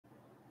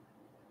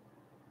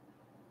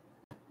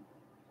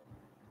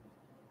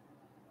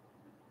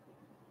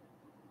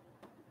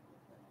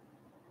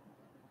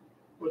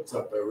What's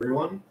up,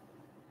 everyone?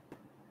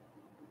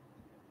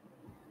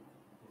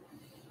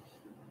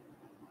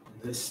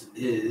 This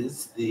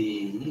is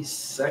the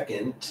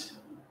second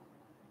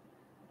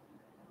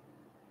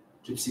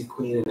Gypsy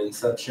Queen and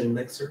Inception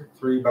mixer.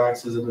 3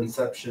 boxes of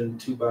Inception,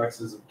 2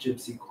 boxes of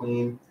Gypsy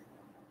Queen.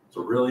 It's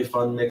a really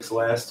fun mix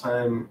last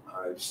time.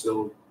 I've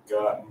still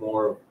got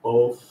more of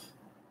both.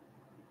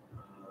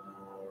 I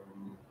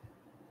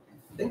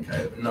think I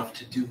have enough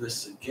to do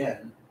this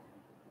again.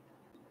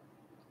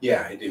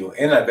 Yeah, I do.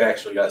 And I've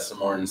actually got some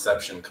more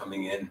Inception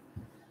coming in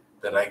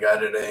that I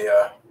got at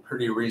a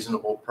pretty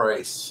reasonable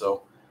price.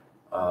 So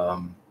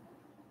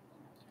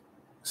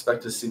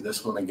expect to see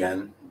this one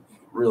again.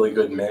 Really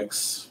good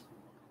mix.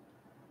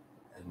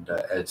 And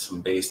add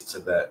some bass to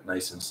that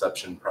nice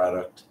Inception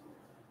product.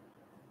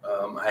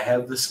 I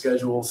have the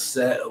schedule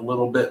set a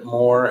little bit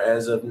more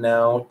as of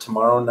now.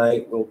 Tomorrow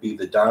night will be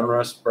the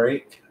Donruss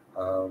break.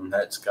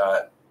 That's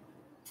got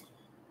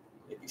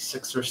maybe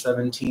 6 or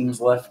 7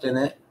 teams left in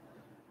it.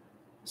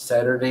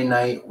 Saturday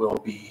night will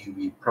be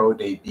the Pro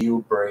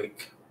Debut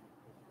break.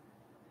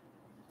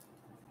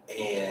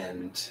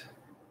 And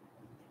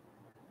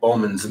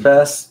Bowman's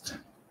Best.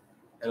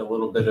 Had a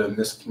little bit of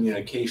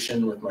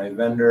miscommunication with my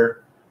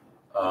vendor.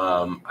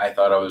 I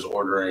thought I was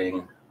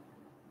ordering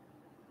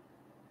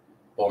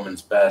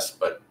Bowman's Best,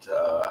 but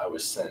I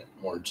was sent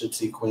more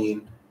Gypsy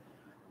Queen.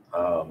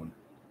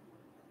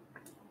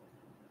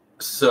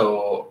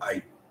 So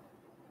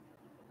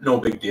no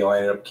big deal. I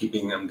ended up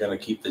I'm going to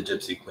keep the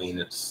Gypsy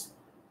Queen.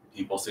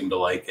 People seem to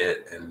like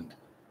it, and it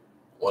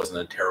wasn't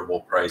a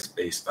terrible price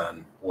based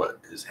on what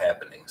is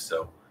happening.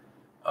 So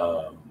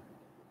I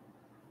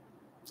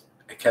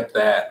kept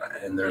that,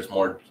 and there's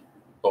more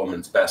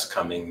Bowman's Best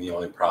coming. The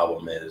only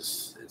problem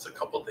is it's a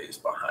couple days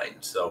behind.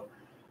 So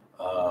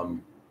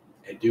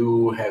I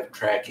do have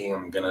tracking.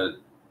 I'm going to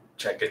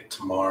check it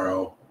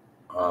tomorrow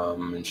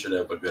and should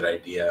have a good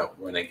idea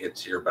when it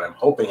gets here. But I'm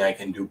hoping I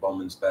can do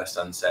Bowman's Best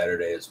on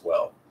Saturday as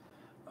well.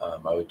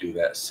 I would do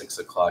that 6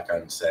 o'clock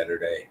on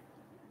Saturday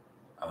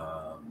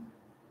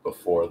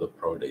before the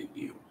Pro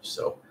Debut.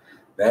 So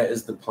that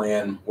is the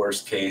plan.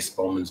 Worst case,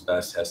 Bowman's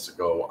Best has to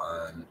go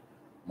on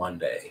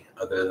Monday.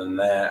 Other than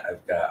that,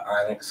 I've got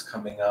Onyx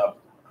coming up.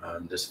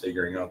 I'm just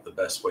figuring out the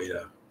best way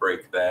to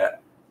break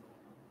that.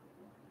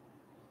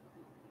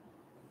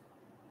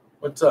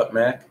 What's up,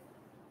 Mac?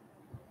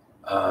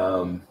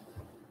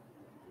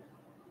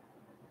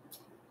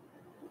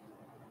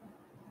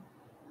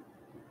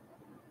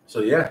 So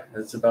yeah,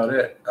 that's about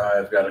it.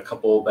 I've got a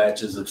couple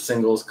batches of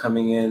singles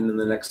coming in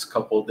the next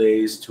couple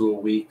days to a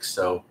week.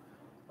 So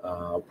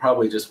I'll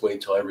probably just wait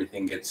till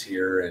everything gets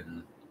here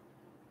and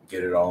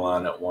get it all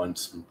on at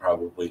once and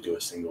probably do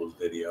a singles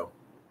video.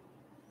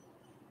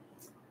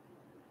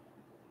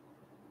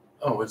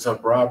 Oh, what's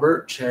up,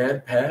 Robert,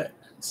 Chad, Pat?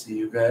 See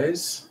you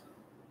guys.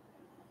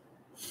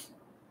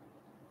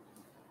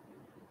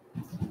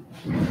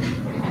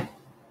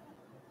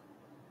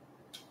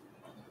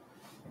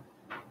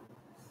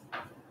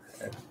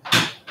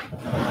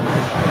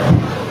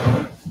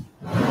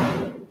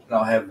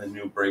 I'll have the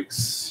new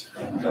breaks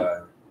and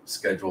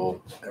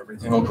schedule.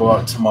 Everything will go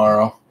out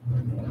tomorrow.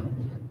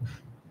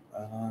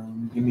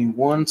 Give me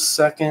 1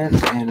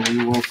 second and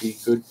we will be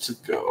good to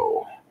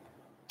go.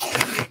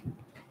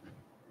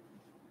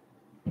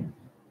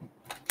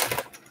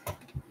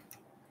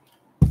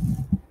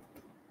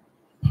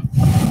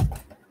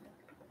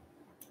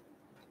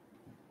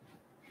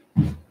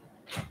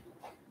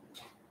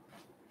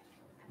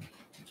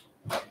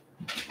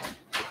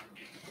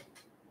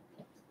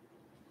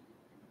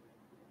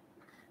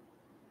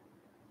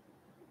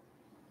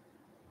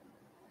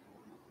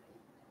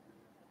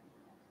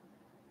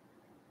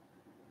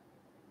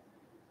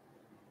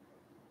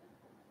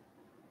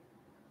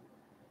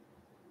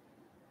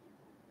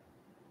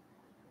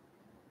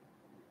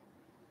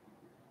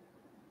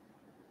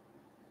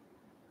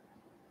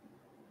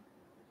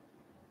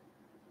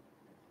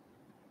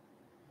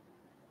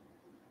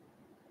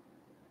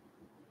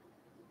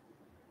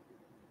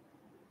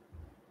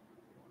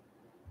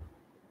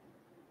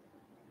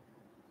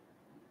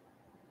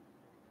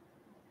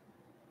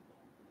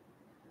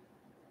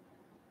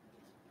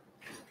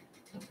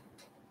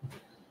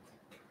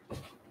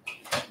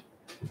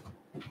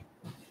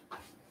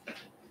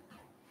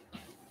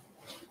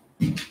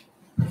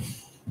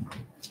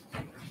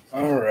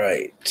 All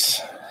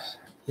right.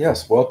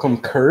 Yes, welcome,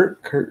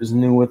 Kurt. Kurt is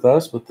new with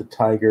us with the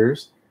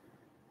Tigers.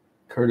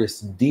 Curtis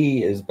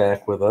D is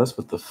back with us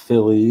with the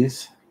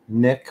Phillies.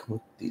 Nick with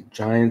the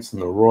Giants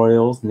and the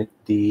Royals. Nick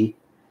D.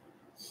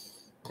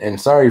 And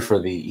sorry for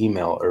the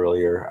email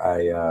earlier.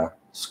 I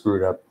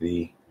screwed up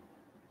the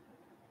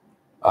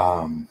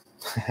I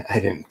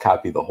didn't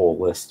copy the whole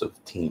list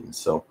of teams.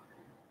 So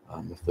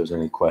if there's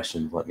any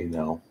questions, let me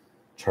know.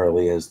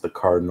 Charlie has the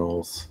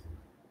Cardinals.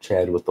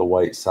 Chad with the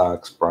White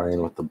Sox,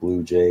 Brian with the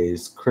Blue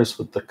Jays, Chris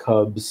with the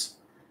Cubs,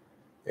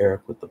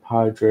 Eric with the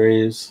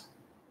Padres,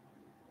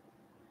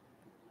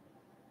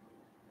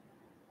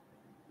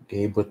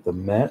 Gabe with the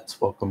Mets.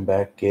 Welcome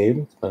back, Gabe.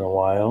 It's been a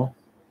while.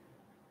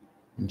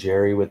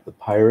 Jerry with the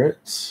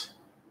Pirates.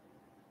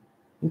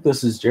 think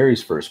this is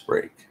Jerry's first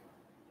break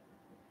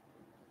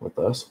with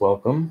us.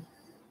 Welcome.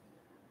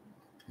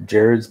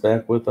 Jared's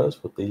back with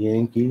us with the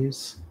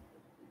Yankees.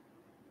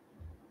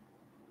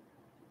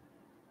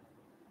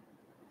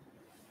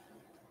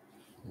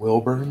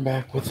 Wilburn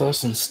back with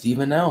us, and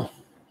Stephen L.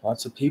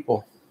 Lots of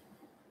people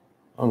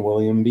on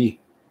William B.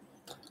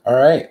 All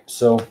right,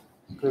 so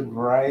good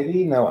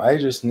variety. Now I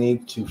just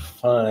need to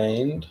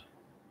find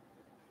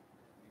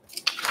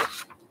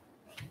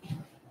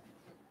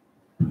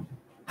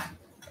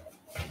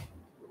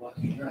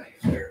lucky knife.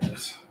 There it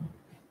is.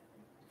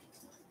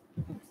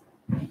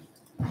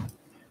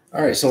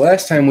 All right, so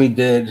last time we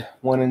did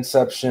one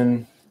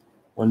Inception,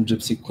 one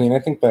Gypsy Queen. I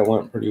think that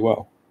went pretty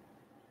well.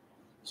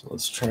 So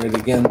let's try it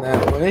again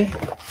that way.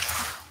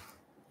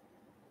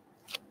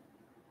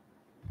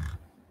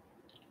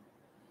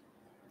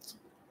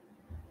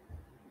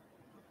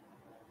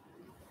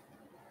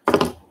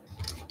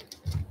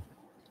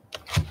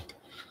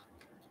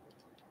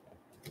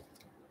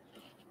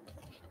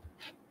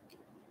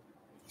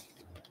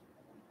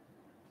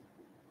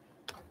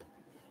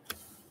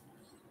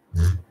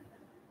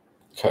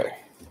 Okay,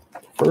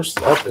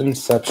 first up,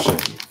 Inception.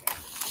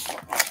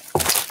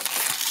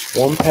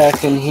 One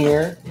pack in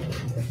here.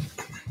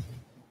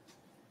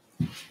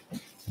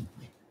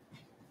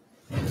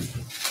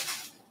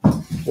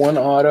 One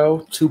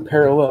auto, 2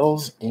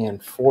 parallels,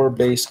 and 4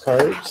 base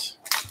cards.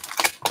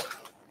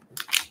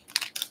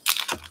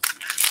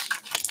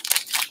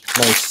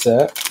 Nice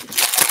set.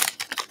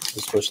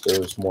 Just wish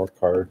there was more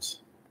cards,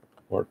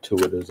 more to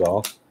it is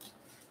all.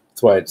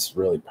 That's why it's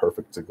really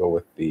perfect to go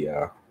with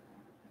the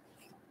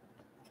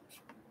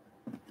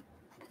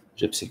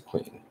Gypsy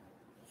Queen.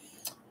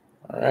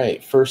 All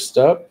right, first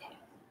up,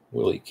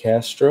 Willie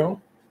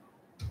Castro.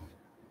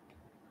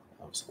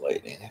 That was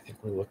lighting. I think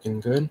we're looking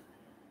good.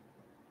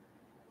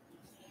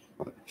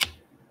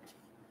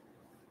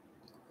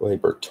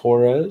 Gleyber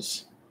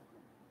Torres.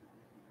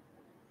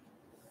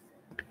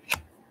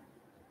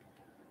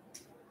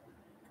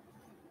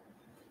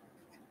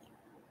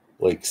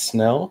 Blake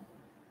Snell.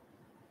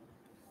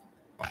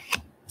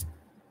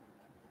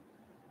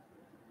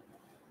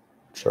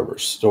 Trevor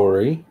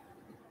Story.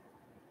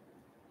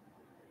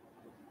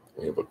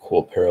 We have a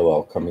cool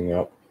parallel coming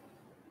up.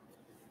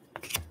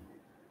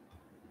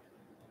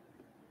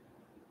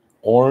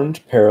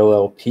 Orange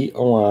parallel Pete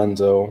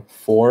Alonso,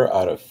 4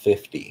 out of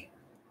 50.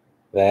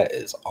 That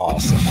is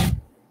awesome.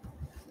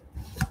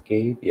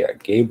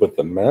 Gabe with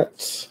the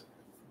Mets.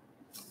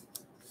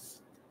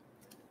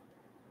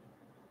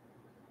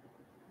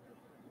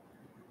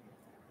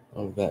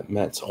 Oh, that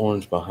Mets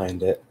orange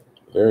behind it.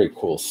 Very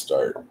cool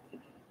start.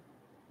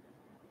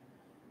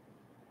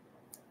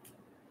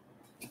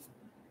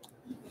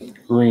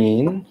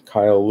 Green,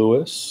 Kyle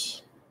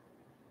Lewis.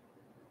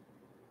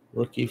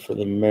 Rookie for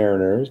the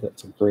Mariners.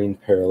 That's a green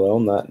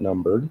parallel, not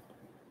numbered.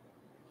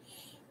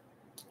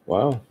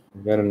 Wow,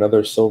 we got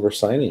another silver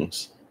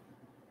signings.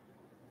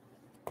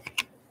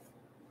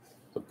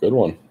 A good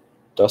one.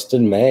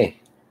 Dustin May.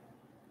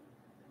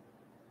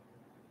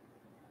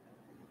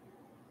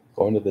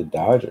 Going to the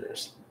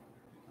Dodgers.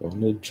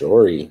 Going to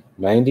Jory.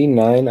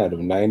 99 out of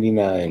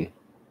 99.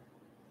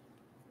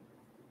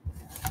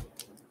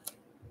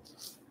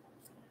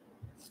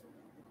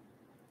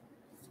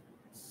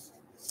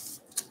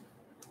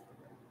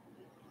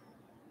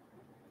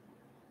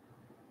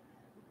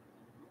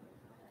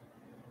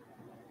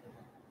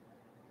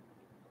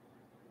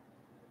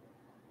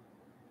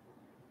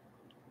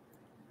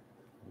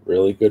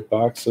 Really good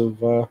box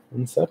of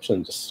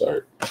Inception to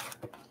start.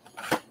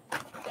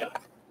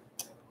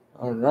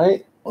 All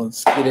right,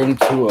 let's get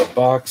into a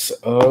box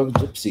of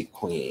Gypsy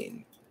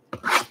Queen.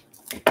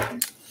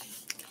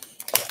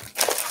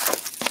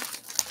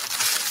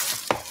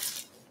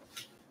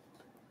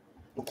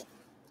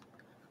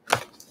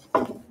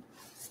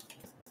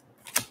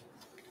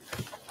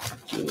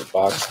 Do the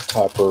box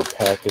topper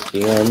pack at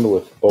the end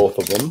with both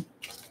of them.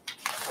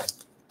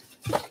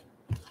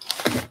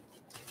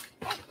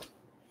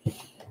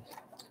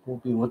 We'll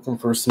be looking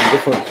for some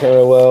different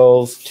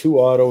parallels, 2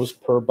 autos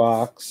per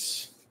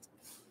box.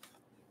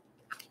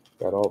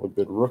 Got all the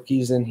good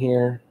rookies in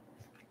here.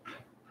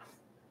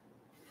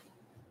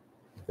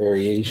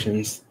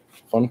 Variations.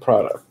 Fun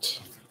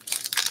product.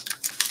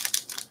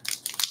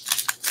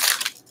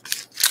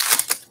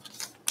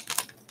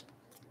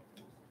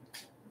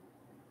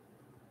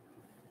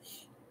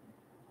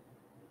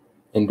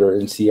 Ender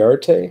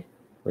Inciarte,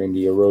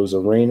 Randy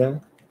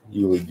Arozarena,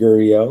 Yuli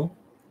Gurriel,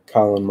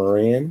 Colin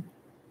Moran.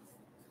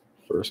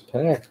 First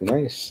pack,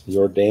 nice.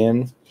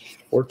 Jordan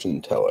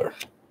Fortune Teller.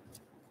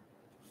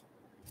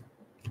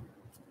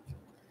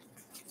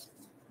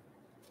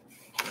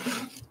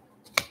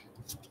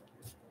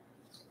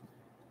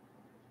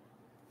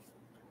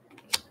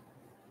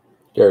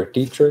 Derek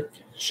Dietrich,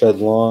 Shed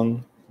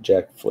Long,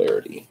 Jack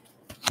Flaherty.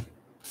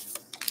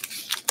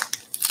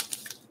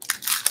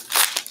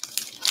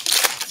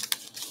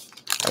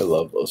 I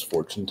love those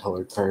Fortune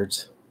Teller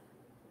cards.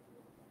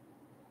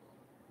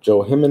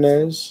 Joe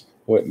Jimenez,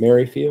 Whit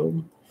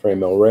Merrifield,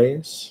 Framil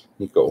Reyes,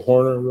 Nico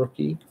Horner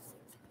rookie,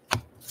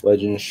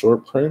 Legends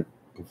short print,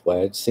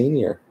 Vlad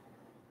Sr.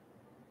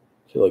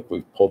 I feel like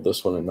we've pulled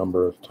this one a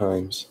number of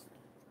times.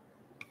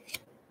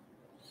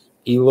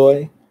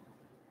 Eloy,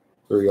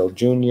 Gurriel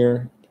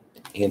Jr.,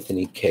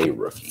 Anthony K.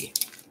 rookie.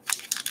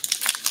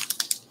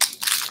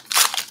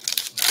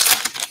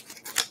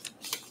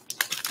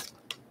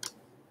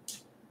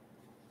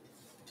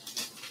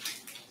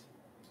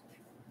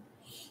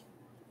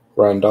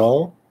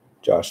 Rondal,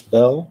 Josh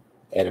Bell,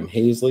 Adam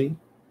Hazley,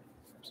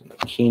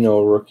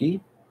 Keno rookie.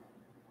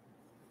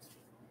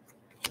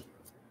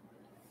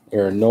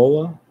 Aaron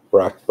Nola,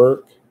 Brock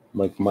Burke,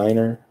 Mike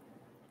Minor,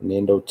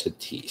 Fernando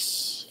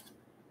Tatis.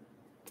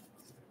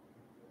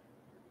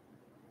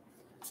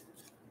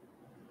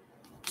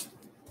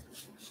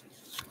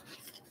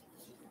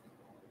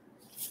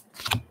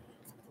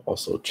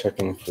 Also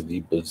checking for the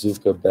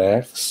bazooka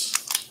backs.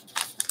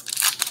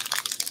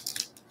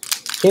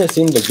 Can't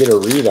seem to get a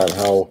read on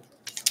how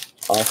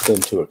often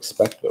to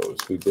expect those.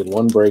 We did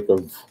one break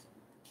of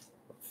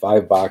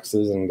 5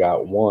 boxes and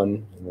got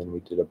 1, and then we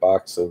did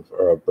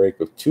a break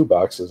of 2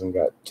 boxes and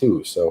got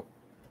 2. So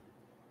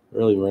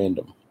really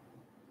random.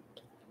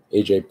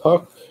 AJ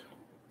Puck,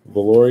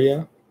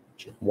 Valoria,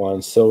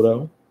 Juan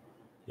Soto,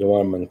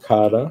 Yohan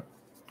Moncada.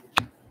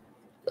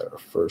 Got our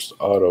first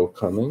auto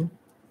coming.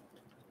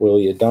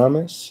 Willie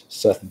Adames,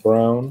 Seth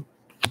Brown,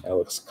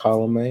 Alex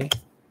Colomé,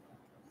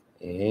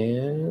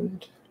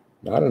 and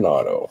not an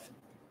auto.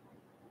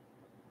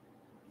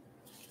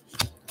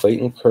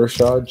 Clayton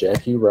Kershaw,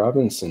 Jackie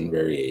Robinson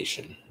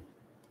variation.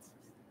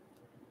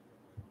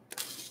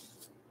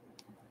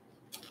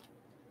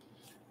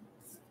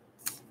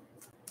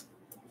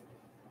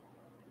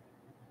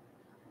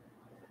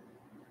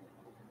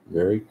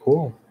 Very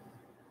cool.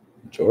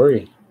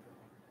 Jory.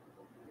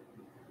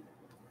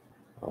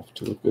 Off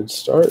to a good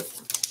start.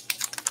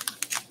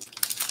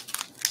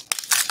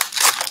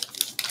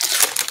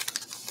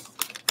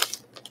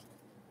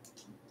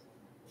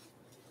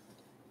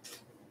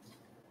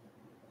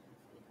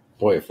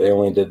 Boy, if they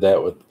only did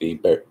that with the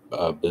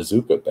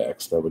bazooka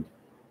backs, that would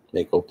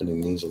make opening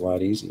these a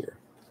lot easier.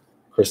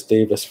 Chris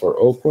Davis for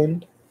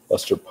Oakland,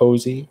 Buster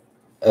Posey,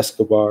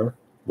 Escobar,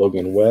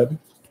 Logan Webb,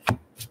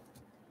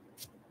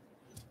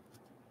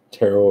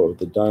 Tarot of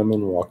the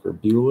Diamond, Walker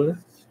Buehler,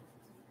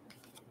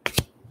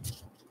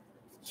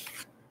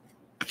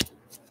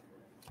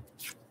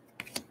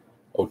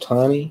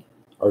 Ohtani,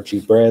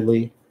 Archie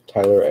Bradley,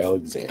 Tyler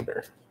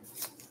Alexander.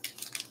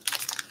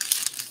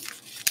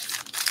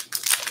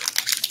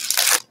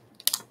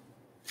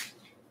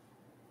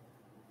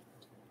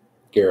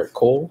 Garrett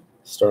Cole,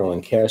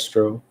 Starlin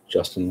Castro,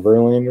 Justin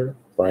Verlander,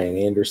 Brian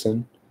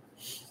Anderson,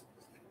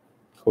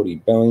 Cody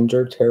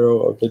Bellinger,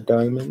 Tarot of the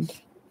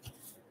Diamond,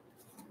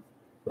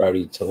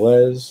 Rowdy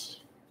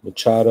Tellez,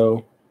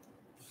 Machado,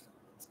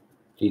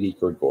 Didi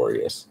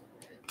Gregorius.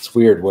 It's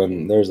weird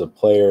when there's a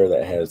player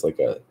that has like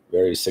a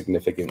very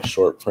significant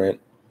short print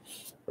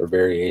or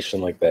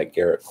variation like that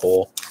Garrett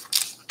Cole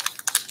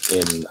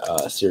in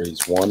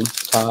Series 1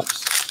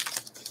 tops.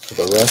 For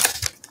the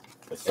rest,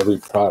 like every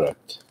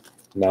product,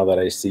 now that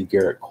I see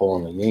Garrett Cole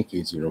in the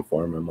Yankees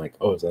uniform, I'm like,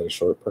 oh, is that a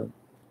short print?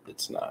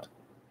 It's not.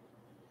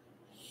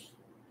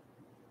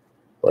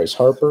 Bryce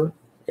Harper,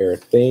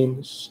 Eric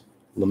Thames,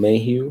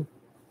 LeMahieu,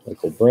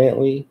 Michael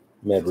Brantley,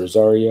 Med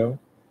Rosario,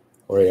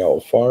 Jorge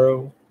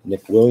Alfaro,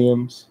 Nick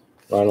Williams,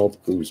 Ronald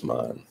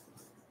Guzman.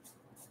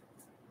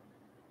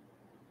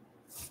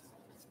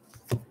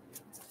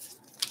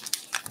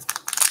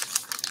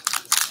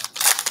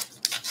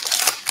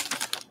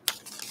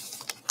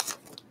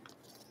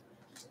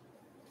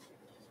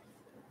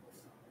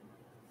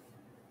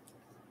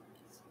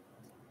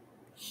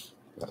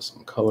 Got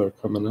some color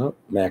coming up.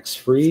 Max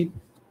Fried,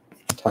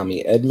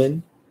 Tommy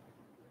Edman,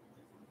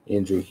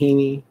 Andrew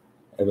Heaney,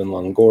 Evan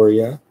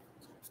Longoria.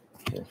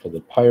 And for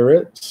the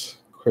Pirates,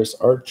 Chris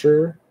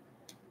Archer,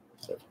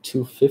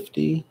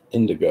 250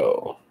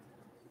 Indigo.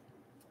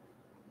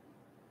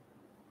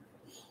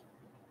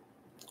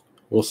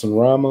 Wilson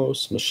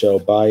Ramos, Michelle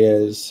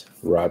Baez,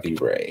 Robbie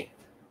Ray.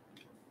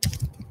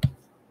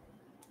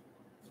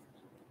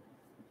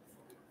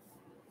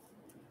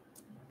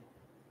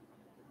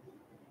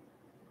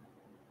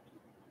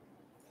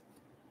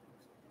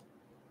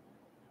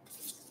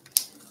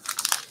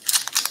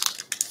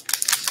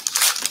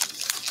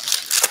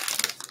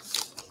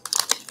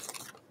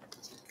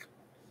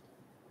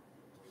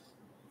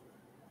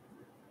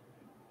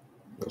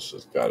 This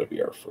has got to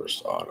be our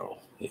first auto.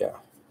 Yeah.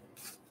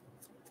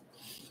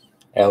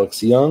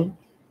 Alex Young,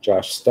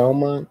 Josh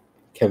Stalmont,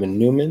 Kevin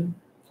Newman,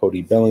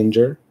 Cody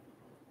Bellinger,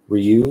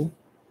 Ryu,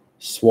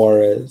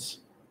 Suarez,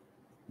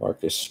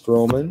 Marcus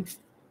Stroman.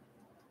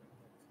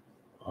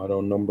 Auto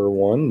number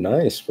 1.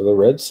 Nice for the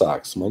Red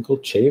Sox, Michael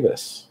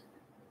Chavis.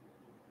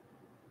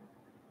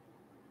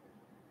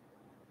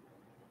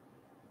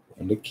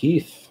 And to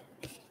Keith.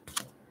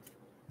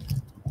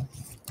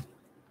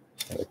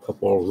 Had a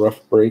couple of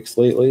rough breaks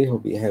lately. He'll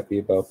be happy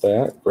about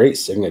that. Great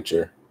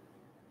signature.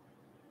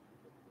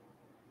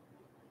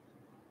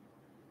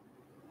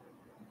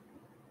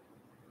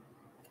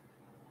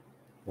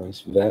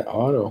 Nice for that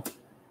auto.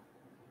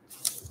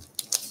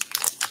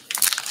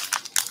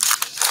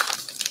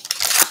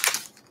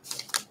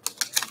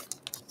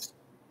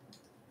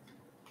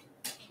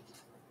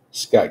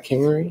 Scott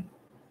Kingery,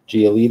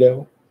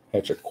 Giolito,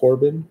 Patrick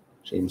Corbin,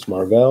 James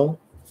Marvell,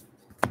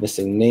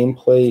 missing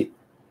nameplate,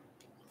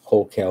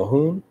 Cole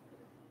Calhoun,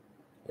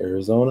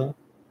 Arizona.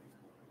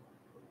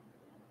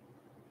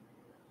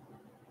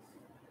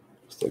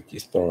 Looks like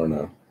he's throwing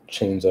a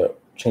change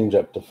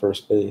up to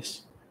first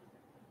base.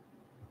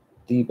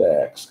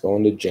 D-backs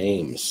going to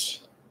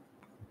James.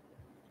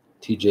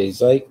 TJ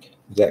Zeich,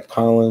 Zach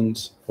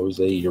Collins,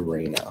 Jose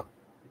Urena.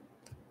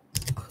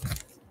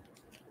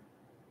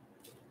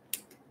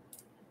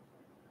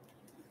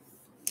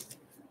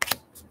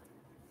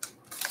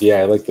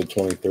 Yeah, I like the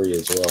 23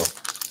 as well.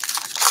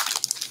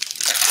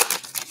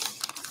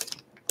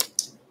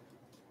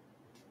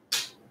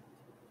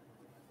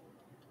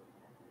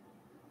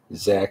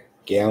 Zach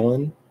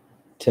Gallen,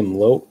 Tim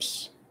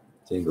Lopes,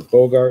 Xander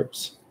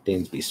Bogaerts,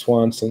 Dansby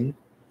Swanson,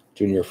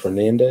 Junior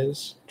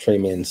Fernandez, Trey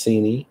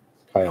Mancini,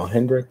 Kyle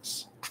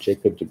Hendricks,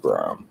 Jacob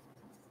deGrom.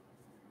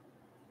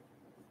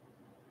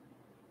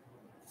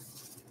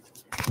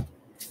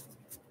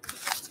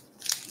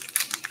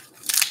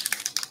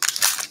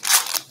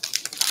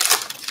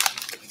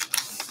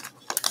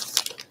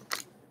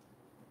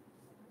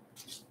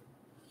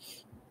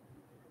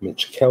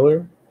 Mitch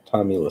Keller,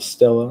 Tommy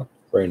LaStella,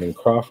 Brandon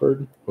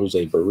Crawford,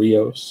 Jose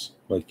Barrios,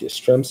 Mike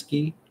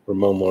Yastrzemski,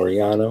 Ramon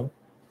Laureano,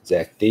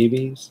 Zach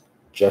Davies,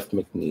 Jeff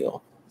McNeil.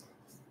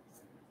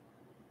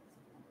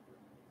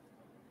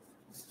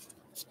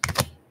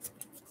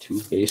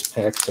 Two base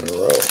packs in a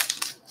row.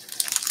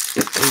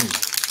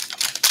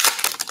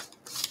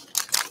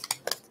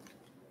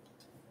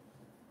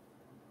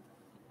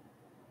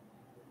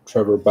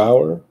 Trevor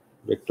Bauer,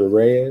 Victor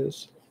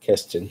Reyes,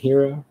 Keston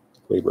Hiura,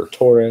 Gleyber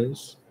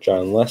Torres,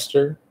 John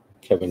Lester,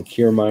 Kevin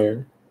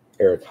Kiermaier,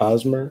 Eric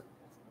Hosmer,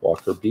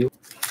 Walker Buehler.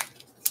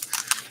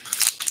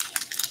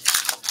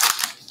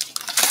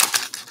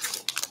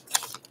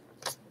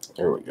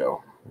 There we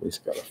go. At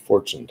least got a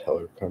fortune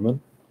teller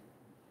coming.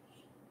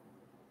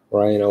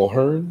 Ryan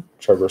O'Hearn,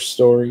 Trevor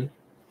Story,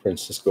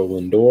 Francisco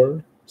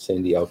Lindor,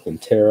 Sandy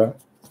Alcantara.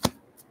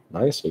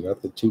 Nice, we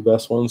got the two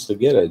best ones to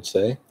get, I'd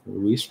say.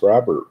 Luis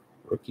Robert,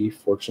 rookie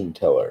fortune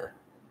teller.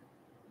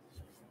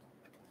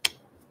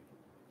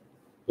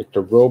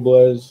 Victor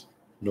Robles,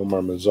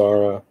 Nomar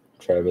Mazara,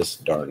 Travis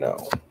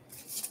Darnell.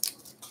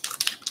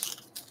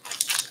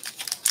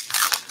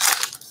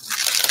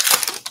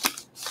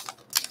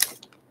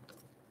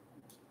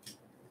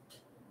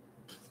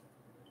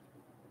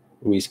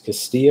 Luis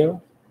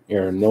Castillo,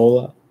 Aaron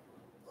Nola,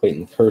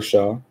 Clayton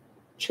Kershaw,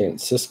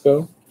 Chance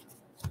Sisco.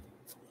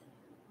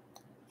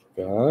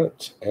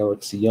 Got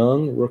Alex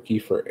Young, rookie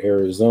for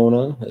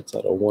Arizona. That's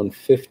at a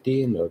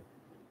 150 in the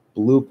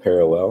blue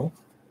parallel.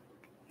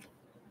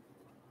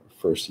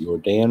 First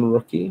Jordan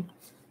rookie.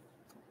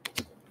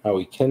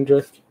 Howie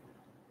Kendrick,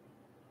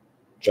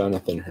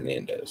 Jonathan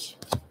Hernandez.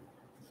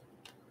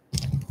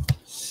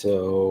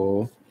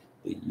 So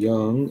the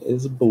Young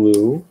is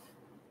blue.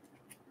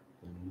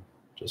 And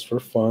just for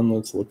fun,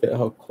 let's look at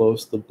how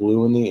close the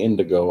blue and the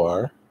indigo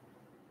are.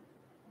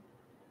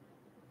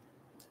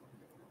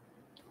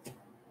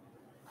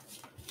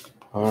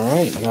 All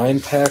right,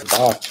 9-pack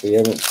box. We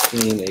haven't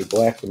seen a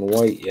black and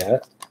white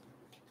yet.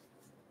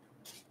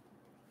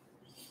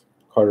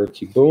 Carter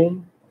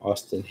Kieboom,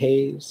 Austin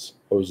Hayes,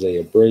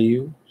 Jose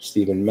Abreu,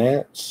 Steven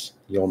Matz,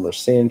 Yolmer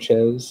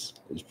Sanchez,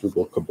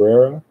 Asdrubal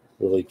Cabrera,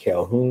 Willie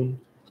Calhoun,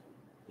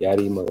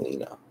 Yadi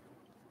Molina.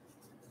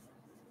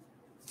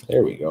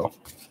 There we go.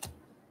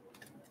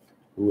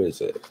 Who is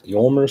it?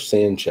 Yolmer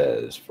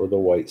Sanchez for the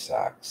White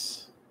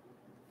Sox.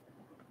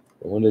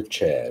 Going to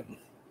Chad.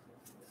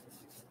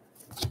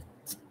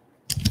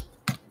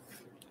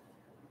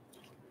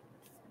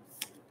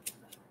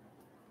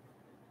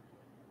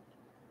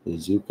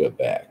 Zuka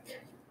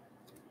back.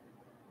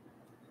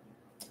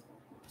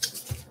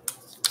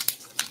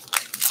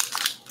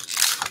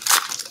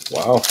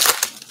 Wow.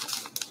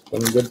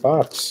 Been a good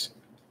box.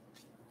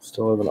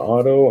 Still have an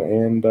auto,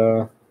 and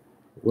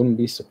wouldn't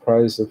be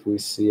surprised if we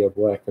see a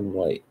black and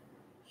white.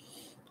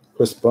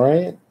 Chris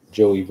Bryant,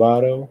 Joey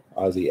Votto,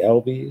 Ozzie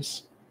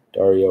Albies,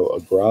 Dario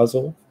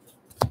Agrazal.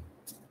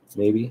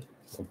 Maybe.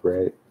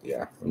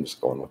 Yeah, I'm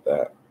just going with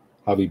that.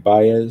 Javi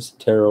Baez,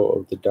 Tarot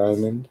of the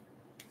Diamond.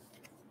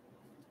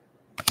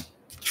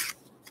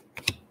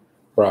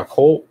 Brock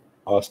Holt,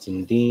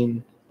 Austin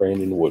Dean,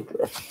 Brandon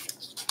Woodruff.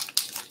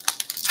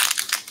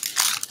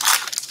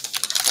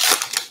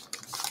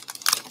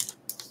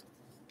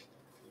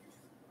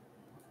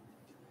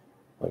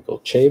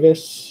 Michael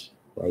Chavis,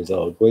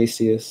 Raisel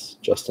Iglesias,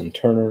 Justin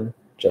Turner,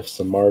 Jeff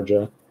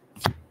Samardzija,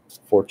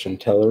 Fortune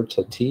Teller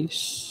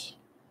Tatis,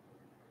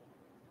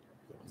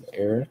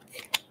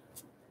 Eric,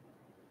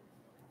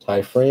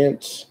 Ty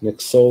France, Nick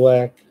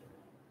Solak,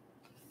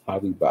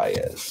 Javi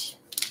Baez.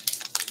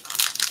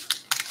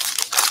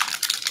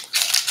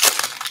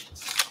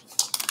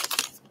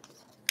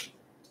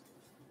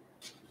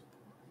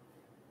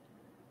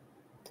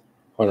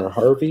 Hunter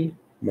Harvey,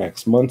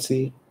 Max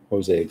Muncy,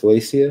 Jose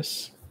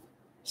Iglesias,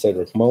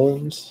 Cedric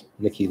Mullins,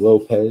 Nicky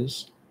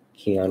Lopez,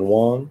 Keon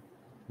Wong,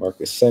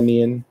 Marcus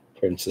Semien,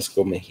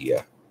 Francisco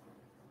Mejia.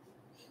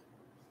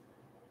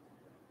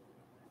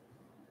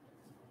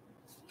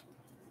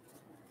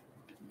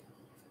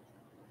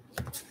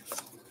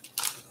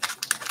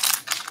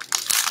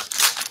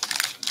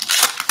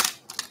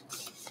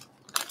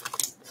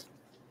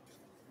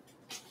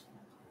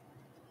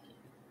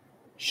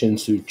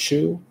 Shin-Soo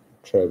Choo,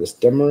 Travis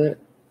Demeritte,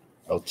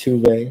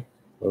 Altuve,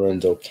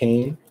 Lorenzo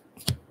Cain,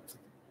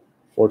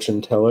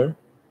 Fortune Teller,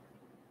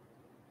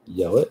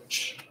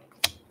 Yelich,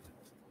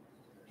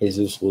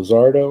 Jesus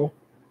Luzardo,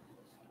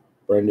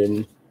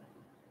 Brendan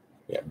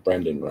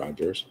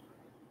Rodgers.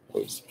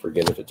 Always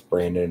forget if it's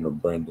Brandon or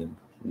Brendan,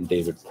 and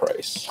David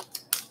Price.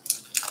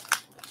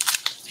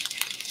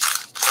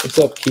 What's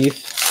up,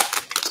 Keith?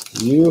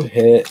 You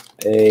hit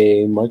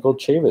a Michael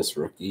Chavis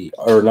rookie,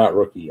 or not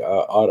rookie,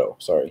 auto,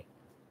 sorry.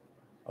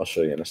 I'll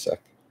show you in a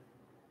sec.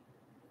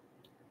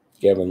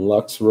 Gavin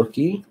Lux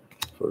rookie,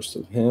 first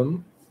of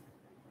him.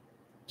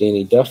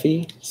 Danny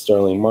Duffy,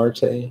 Starling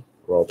Marte,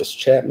 Aroldis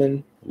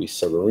Chapman, Luis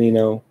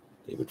Severino,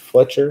 David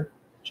Fletcher,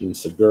 Gene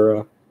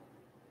Segura,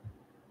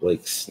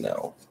 Blake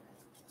Snell.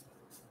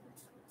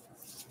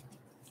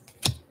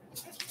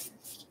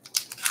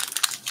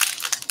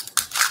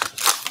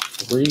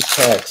 Three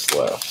packs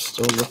left.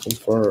 Still looking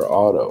for our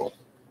auto.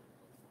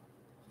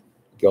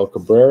 Miguel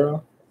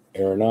Cabrera,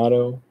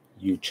 Arenado,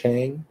 Yu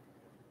Chang,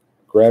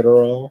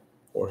 Gratterall,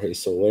 Jorge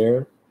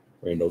Soler,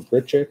 Randall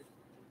Grichuk,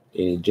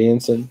 Danny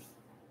Jansen,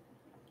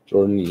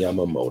 Jordan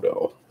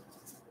Yamamoto.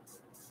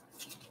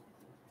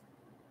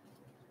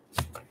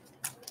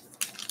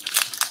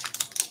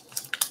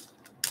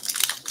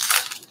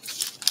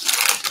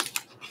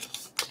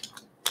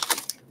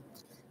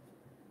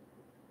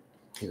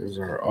 Here's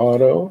our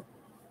auto.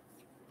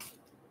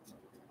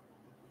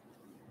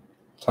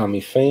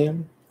 Tommy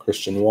Pham,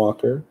 Christian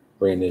Walker,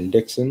 Brandon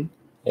Dixon,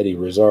 Eddie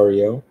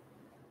Rosario,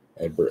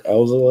 Edbert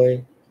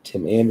Elzele,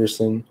 Tim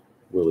Anderson,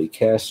 Willie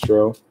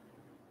Castro.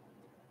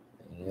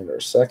 And our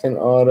second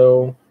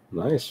auto,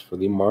 nice, for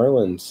the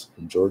Marlins,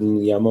 Jordan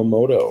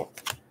Yamamoto.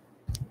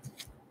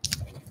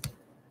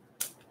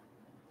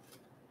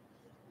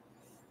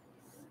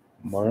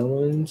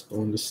 Marlins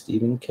going to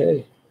Stephen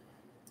K.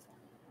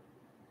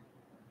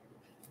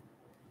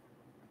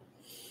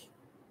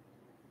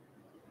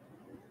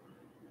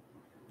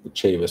 The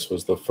Chavis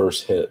was the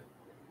first hit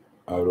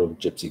out of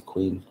Gypsy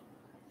Queen.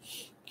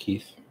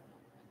 Keith.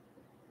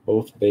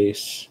 Both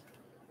base.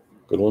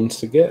 Good ones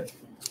to get.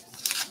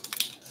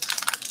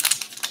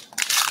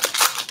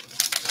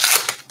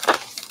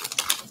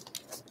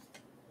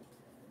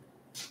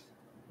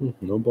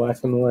 No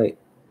black and white.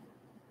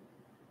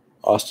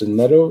 Austin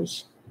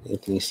Meadows,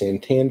 Anthony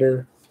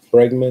Santander,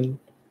 Bregman,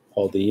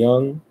 Paul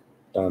DeYoung,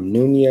 Dom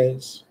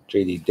Nunez,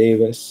 J.D.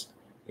 Davis,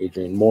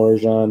 Adrian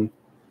Morejon,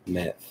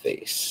 Matt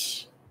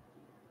Face.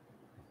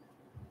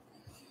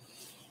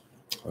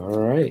 All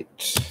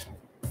right.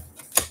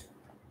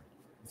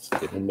 Let's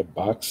get into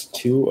box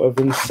 2 of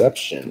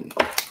Inception.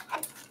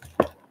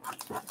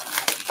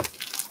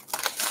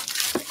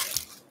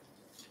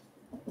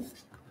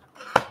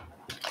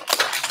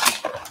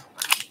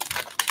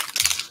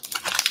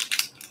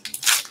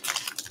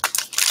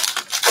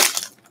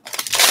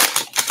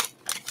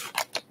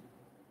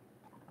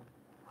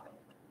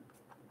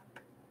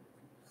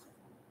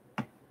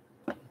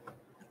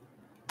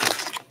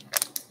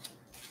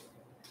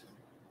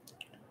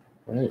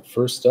 All right,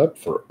 first up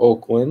for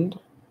Oakland,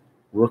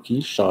 rookie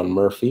Sean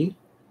Murphy.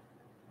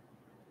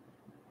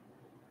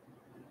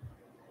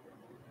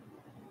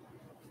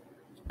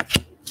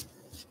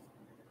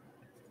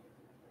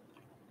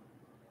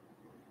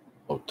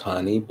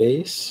 Ohtani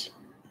base.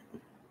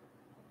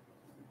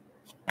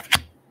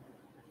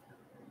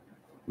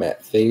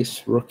 Matt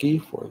Face rookie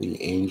for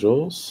the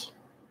Angels.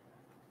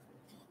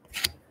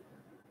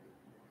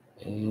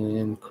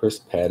 And Chris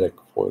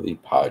Paddock for the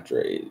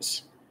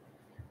Padres.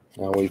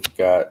 Now we've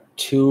got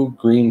 2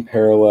 green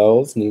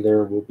parallels.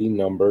 Neither will be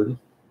numbered.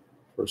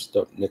 First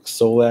up, Nick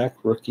Solak,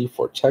 rookie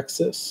for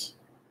Texas.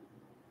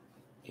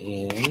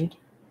 And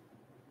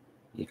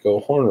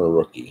Nico Horner,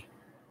 rookie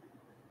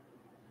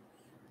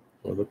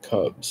for the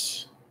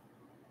Cubs.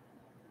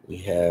 We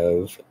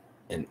have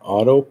an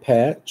auto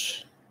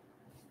patch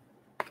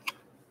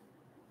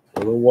for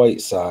the White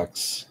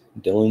Sox,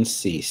 Dylan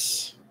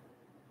Cease.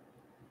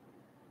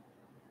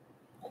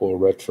 Cool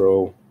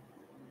retro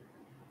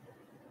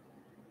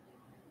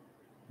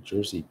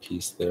jersey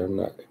piece there. I'm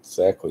not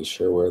exactly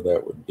sure where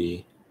that would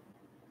be.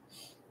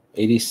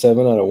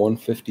 87 out of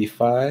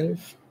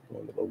 155.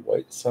 One of the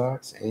White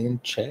Sox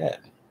and Chad.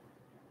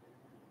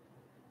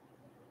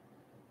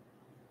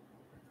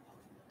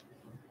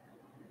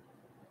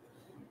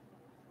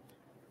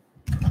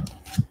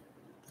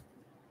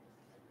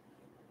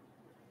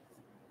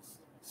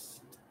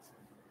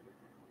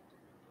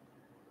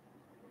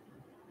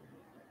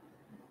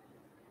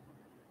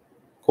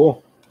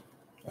 Cool.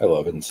 I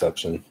love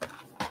Inception.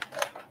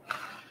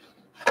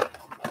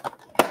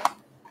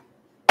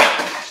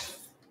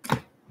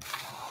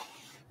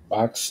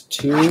 Box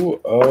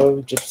 2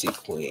 of Gypsy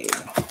Queen.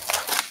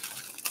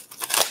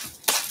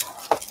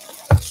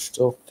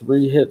 Still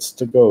 3 hits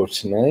to go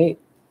tonight.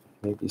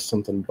 Maybe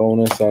something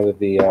bonus out of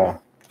the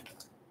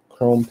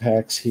Chrome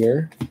packs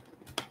here.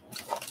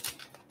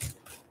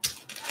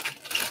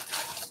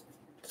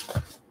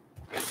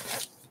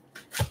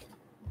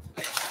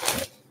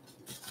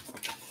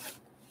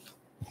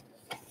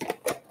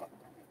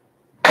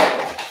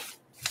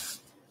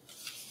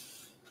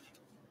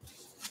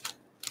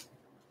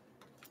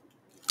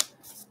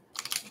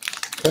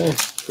 Okay,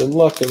 good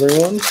luck,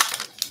 everyone.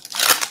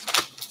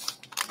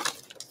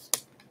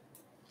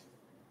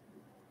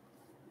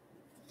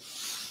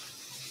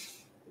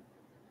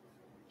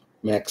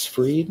 Max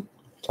Fried,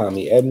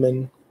 Tommy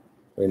Edman,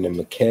 Brandon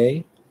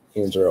McKay,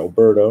 Andrew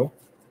Alberto.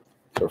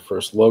 Our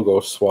first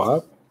logo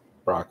swap,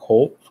 Brock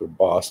Holt for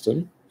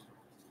Boston.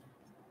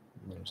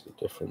 There's the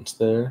difference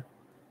there.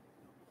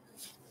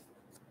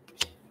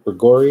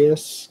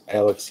 Gregorius,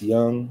 Alex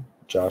Young,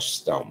 Josh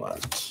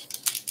Stalmont.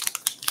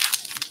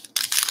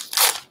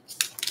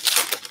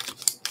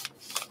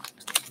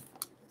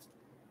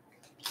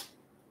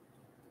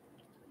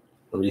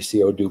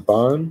 Mauricio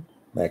Dubon,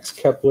 Max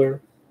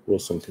Kepler,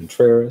 Wilson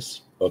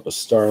Contreras, Bubba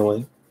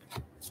Starling.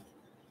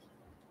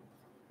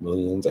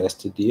 Millions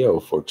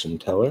Astudillo, Fortune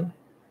Teller.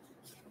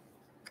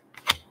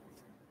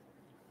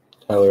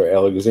 Tyler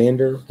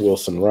Alexander,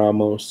 Wilson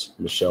Ramos,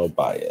 Michelle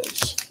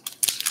Baez.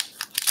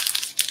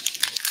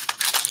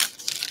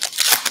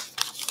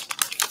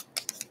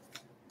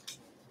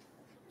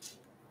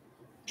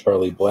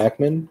 Charlie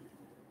Blackmon,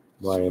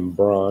 Ryan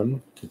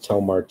Braun,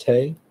 Ketel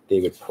Marte,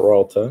 David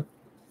Peralta,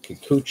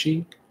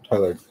 Kikuchi,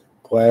 Tyler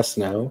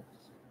Glasnow,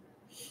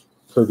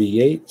 Kirby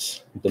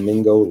Yates,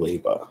 Domingo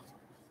Leyba.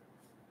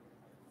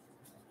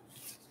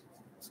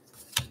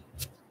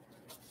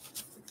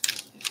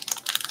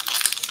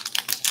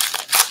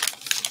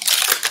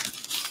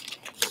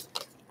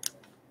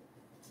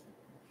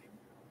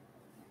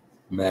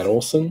 Matt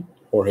Olson,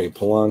 Jorge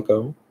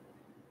Polanco,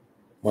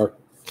 Mark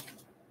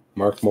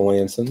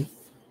Melanson,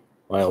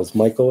 Miles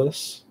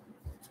Michaelis,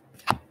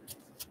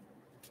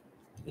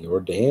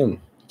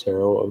 Jordan,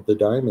 Tarot of the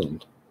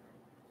Diamond.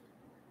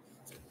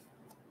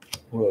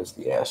 Who has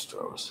the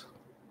Astros?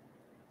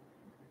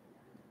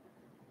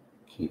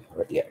 Keith,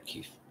 right? Yeah,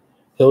 Keith.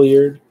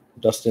 Hilliard,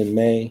 Dustin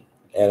May,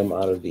 Adam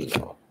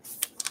Ottavino.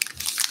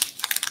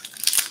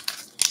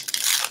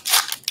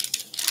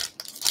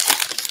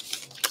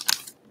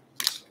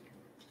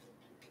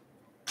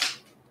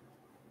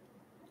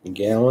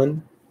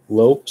 Gallen,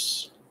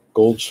 Lopes,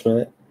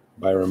 Goldschmidt,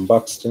 Byron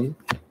Buxton,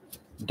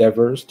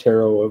 Devers,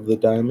 Tarot of the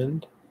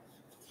Diamond,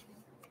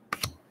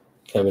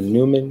 Kevin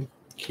Newman,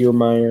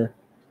 Kiermaier,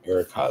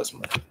 Eric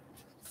Hosmer.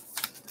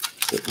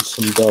 Getting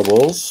some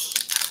doubles.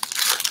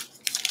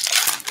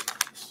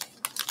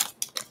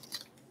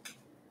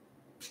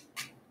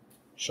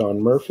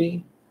 Sean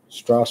Murphy,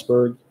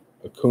 Strasburg,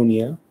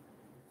 Acuna,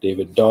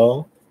 David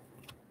Dahl,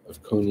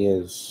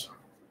 Acuna's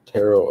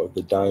Tarot of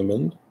the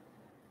Diamond,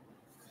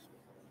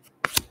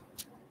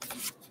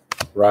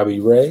 Robbie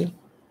Ray,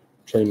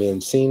 Trey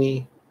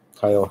Mancini,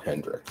 Kyle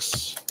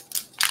Hendricks.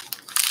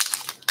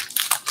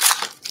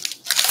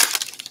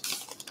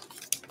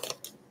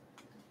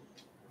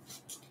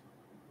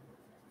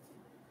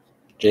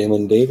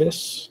 Jalen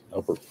Davis,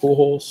 Albert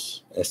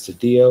Pujols,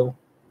 Estudillo,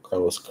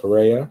 Carlos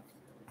Correa,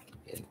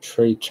 and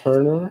Trey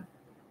Turner,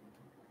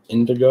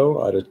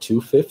 Indigo out of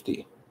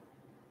 250.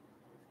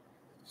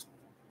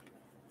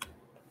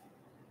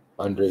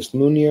 Andres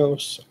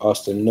Munoz,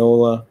 Austin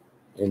Nola,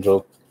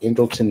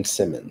 Andrelton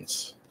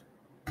Simmons.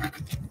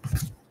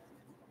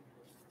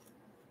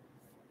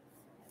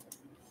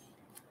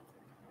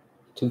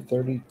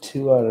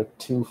 $232 out of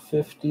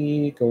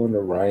 250 going to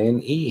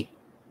Ryan E.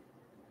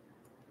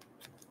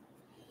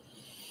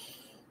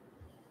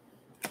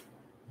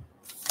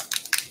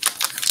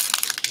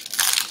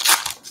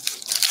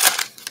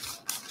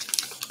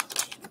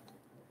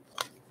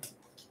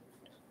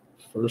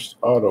 First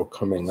auto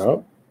coming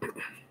up.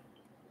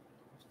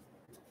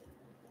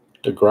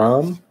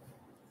 DeGrom,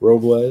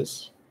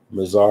 Robles,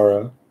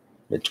 Mazzara,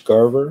 Mitch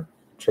Garver,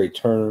 Trey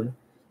Turner,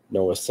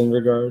 Noah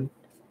Syndergaard,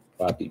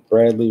 Bobby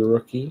Bradley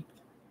rookie,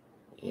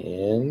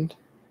 and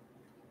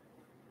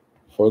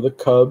for the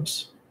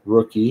Cubs,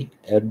 rookie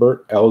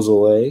Edbert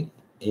Alzolay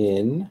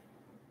in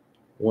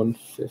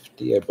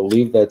 150. I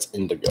believe that's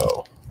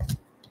Indigo.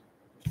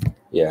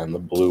 Yeah, and the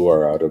blue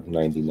are out of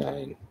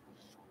 99.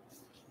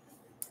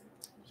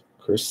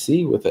 Chris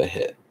C with a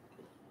hit.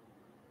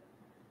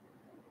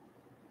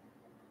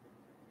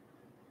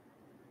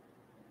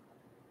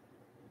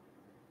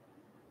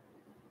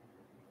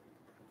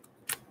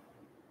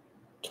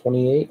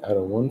 $28 out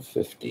of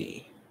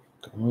 150.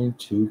 Going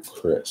to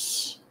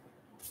Chris.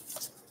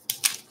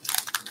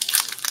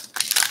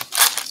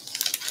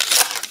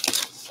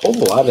 Pulled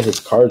a lot of his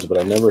cards, but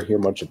I never hear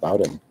much about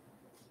him.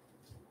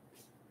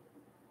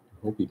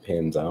 Hope he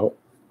pans out,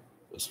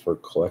 just for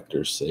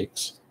collectors'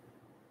 sakes.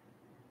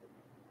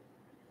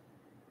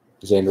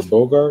 Xander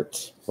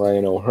Bogaerts,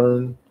 Ryan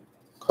O'Hearn,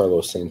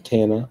 Carlos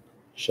Santana,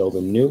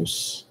 Sheldon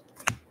Noose,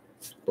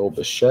 Bo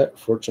Bichette,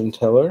 Fortune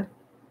Teller,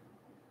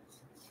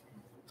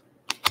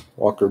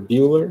 Walker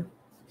Buehler,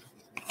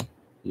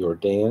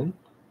 Jordan.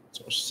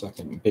 It's our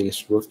second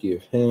base rookie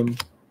of him,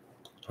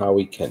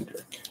 Howie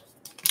Kendrick.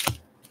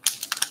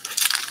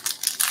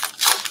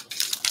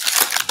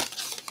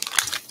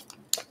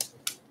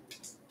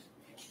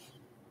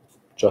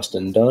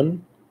 Justin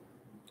Dunn,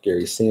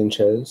 Gary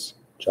Sanchez,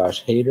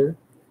 Josh Hader,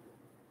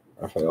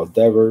 Rafael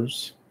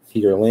Devers,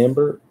 Peter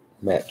Lambert,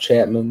 Matt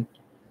Chapman,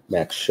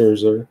 Max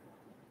Scherzer,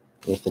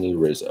 Anthony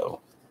Rizzo.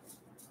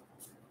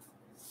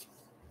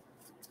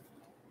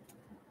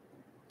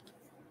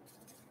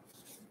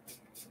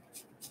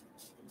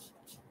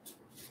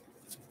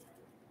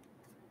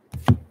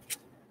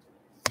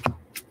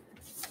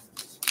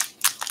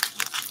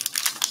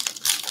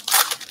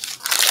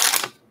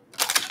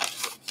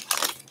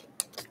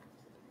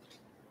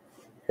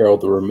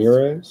 Harold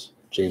Ramirez,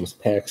 James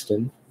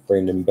Paxton,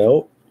 Brandon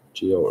Belt,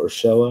 Gio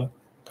Urshela,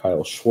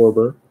 Kyle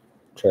Schwarber,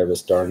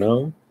 Travis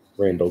Darno,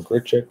 Randall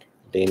Grichuk,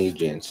 Danny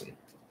Jansen.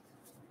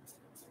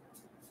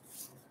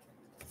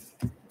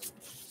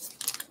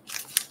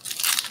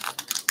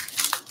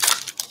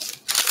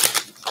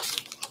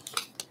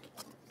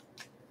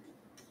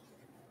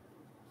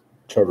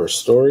 Trevor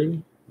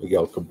Story,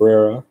 Miguel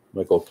Cabrera,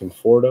 Michael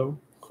Conforto,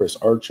 Chris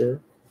Archer,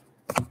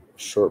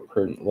 short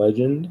print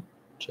legend,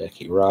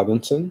 Jackie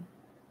Robinson.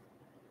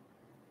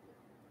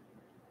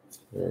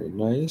 Very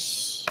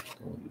nice.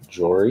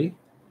 Jory,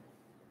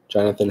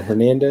 Jonathan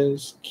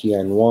Hernandez,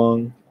 Keon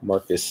Wong,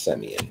 Marcus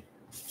Semien.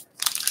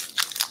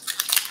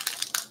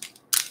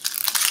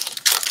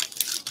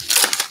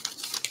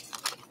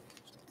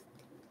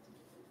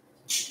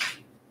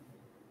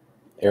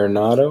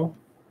 Arenado,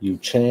 Yu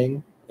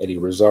Chang, Eddie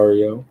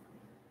Rosario,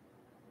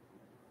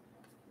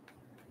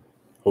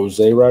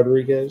 Jose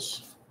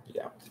Rodriguez,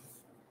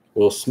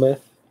 Will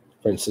Smith,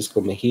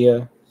 Francisco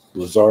Mejia,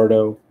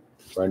 Luzardo,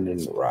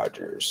 Brendan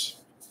Rodgers.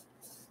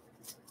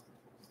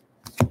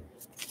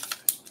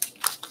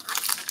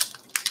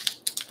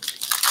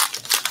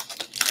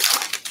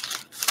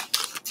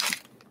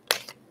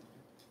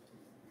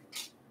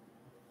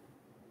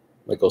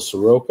 Michael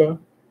Soroka,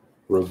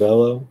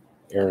 Ravello,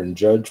 Aaron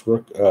Judge,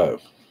 I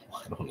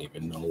don't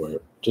even know where.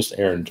 Just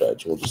Aaron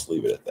Judge. We'll just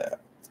leave it at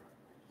that.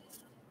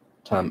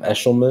 Tom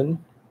Eshelman,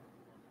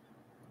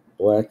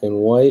 black and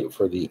white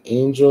for the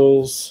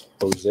Angels,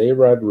 Jose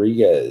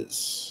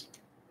Rodriguez,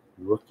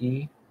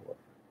 rookie,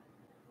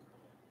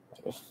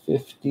 out of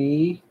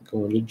 50,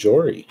 going to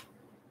Jory,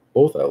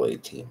 both LA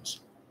teams.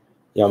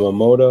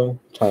 Yamamoto,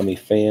 Tommy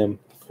Pham,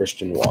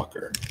 Christian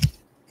Walker.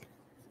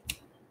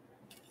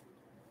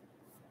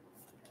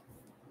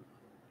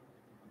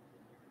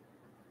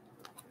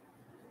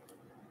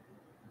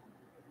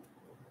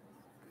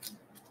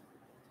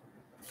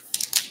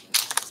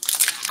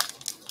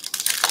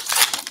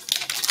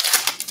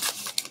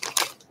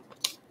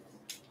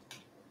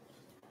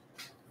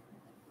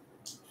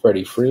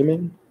 Freddie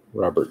Freeman,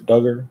 Robert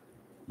Duggar,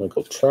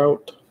 Michael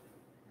Trout,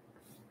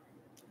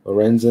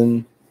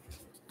 Lorenzen,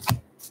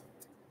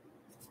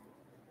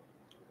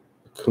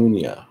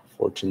 Acuna,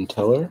 fortune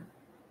teller,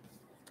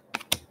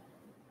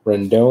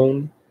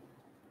 Rendon,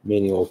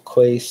 Manuel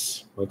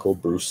Clace, Michael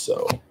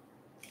Brusso.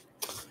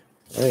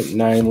 All right,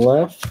 9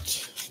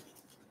 left.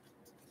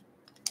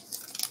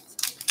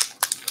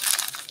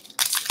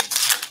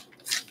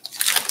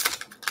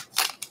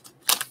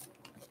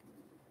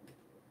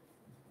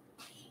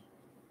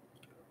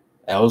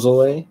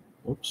 Alzolay,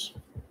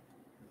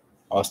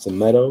 Austin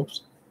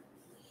Meadows,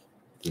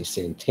 Dean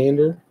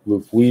Santander,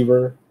 Luke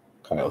Weaver,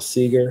 Kyle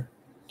Seager,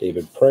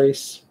 David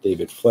Price,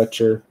 David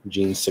Fletcher,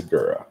 Gene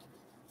Segura.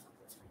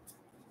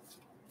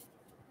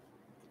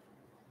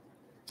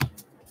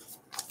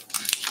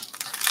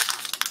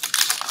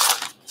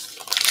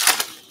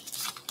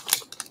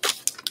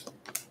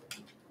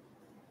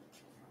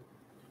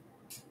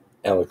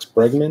 Alex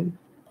Bregman,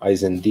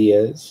 Eisen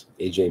Diaz,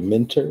 AJ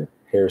Minter,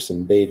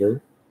 Harrison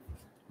Bader,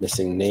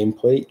 missing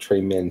nameplate,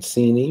 Trey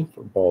Mancini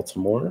for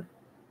Baltimore.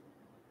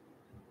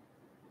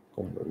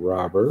 Going to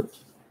Robert.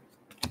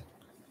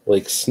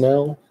 Blake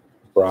Snell,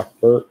 Brock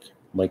Burke,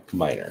 Mike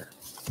Minor.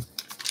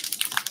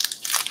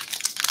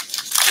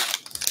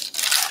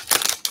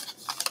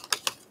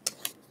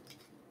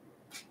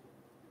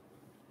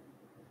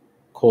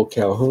 Cole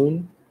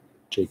Calhoun,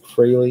 Jake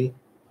Fraley,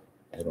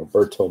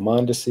 Adalberto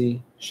Mondesi,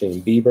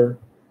 Shane Bieber,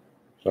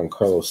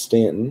 Giancarlo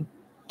Stanton,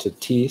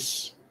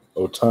 Tatis,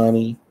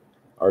 Ohtani,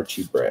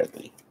 Archie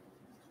Bradley.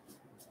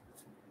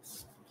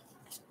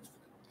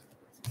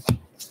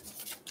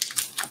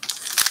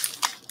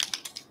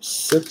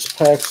 Six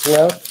packs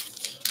left.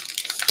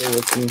 Still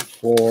looking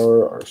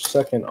for our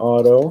second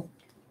auto.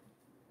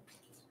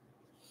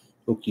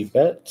 Mookie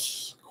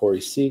Betts,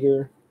 Corey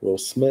Seager, Will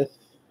Smith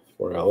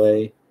for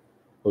LA,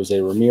 Jose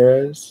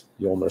Ramirez,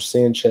 Yolmer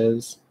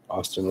Sanchez,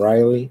 Austin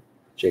Riley,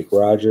 Jake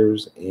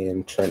Rogers,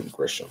 and Trent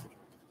Grisham.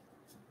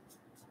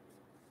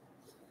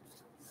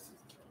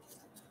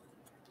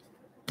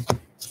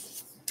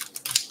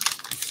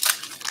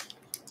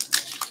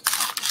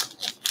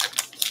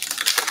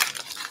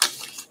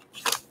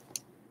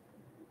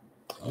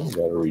 Oh,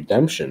 got a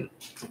redemption.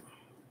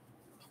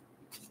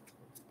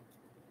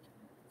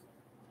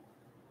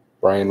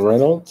 Brian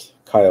Reynolds,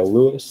 Kyle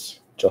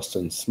Lewis,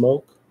 Justin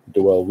Smoke,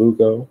 Doel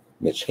Lugo,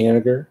 Mitch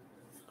Haniger,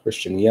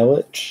 Christian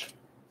Yelich,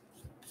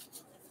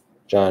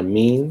 John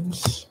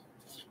Means.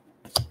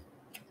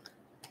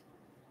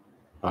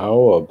 How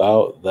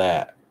about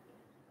that?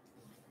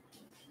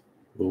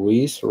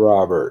 Luis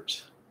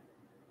Robert.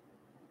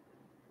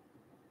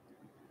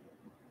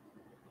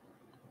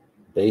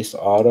 Base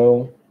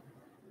auto.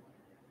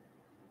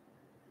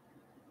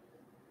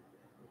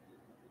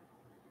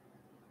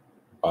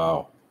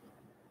 Wow.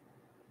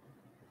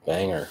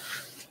 Banger.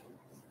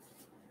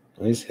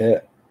 Nice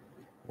hit.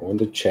 One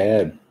to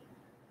Chad.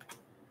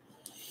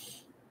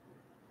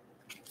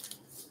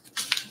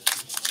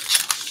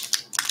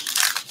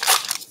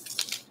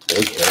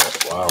 Big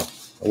hit. Wow.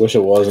 I wish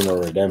it wasn't a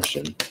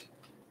redemption.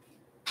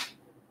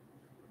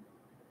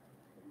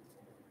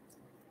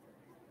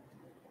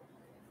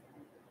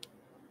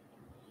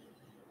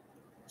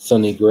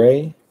 Sonny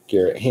Gray,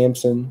 Garrett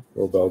Hampson,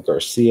 Robel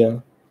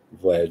Garcia,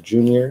 Vlad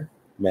Jr.,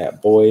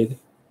 Matt Boyd,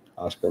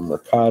 Oscar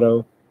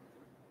Mercado,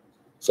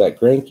 Zach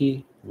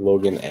Greinke,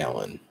 Logan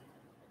Allen.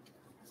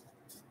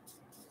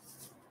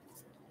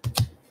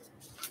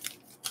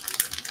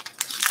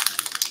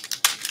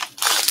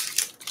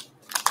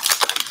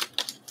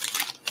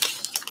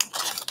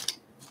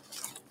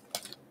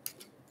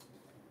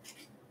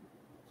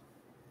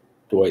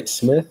 Dwight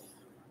Smith,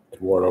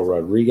 Eduardo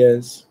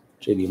Rodriguez,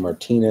 JD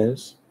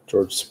Martinez,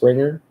 George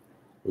Springer,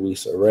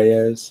 Luis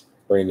Reyes,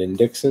 Brandon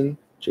Dixon,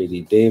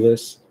 JD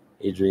Davis,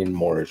 Adrian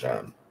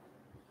Morejon.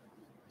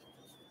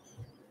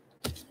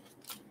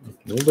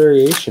 No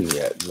variation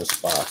yet in this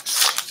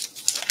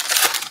box.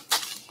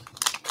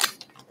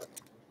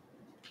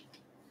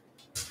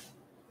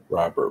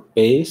 Robert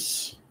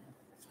Bass,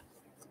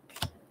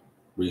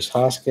 Rhys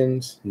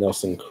Hoskins,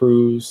 Nelson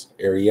Cruz,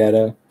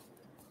 Arrieta,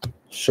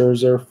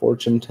 Scherzer,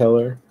 Fortune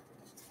Teller,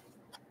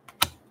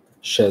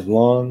 Shed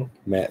Long,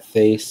 Matt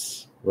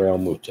Thace, Real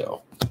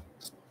Muto.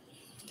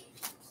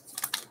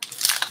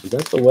 We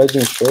got the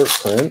Legend short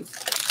print.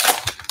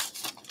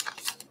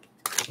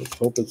 Let's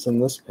hope it's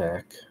in this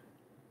pack.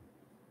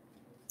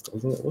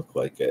 Doesn't it look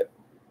like it?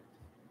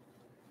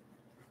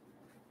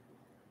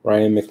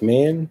 Ryan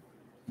McMahon,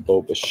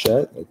 Bo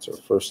Bichette, that's our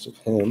first of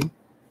him.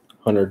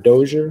 Hunter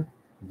Dozier,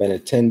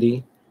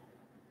 Benintendi,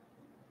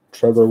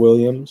 Trevor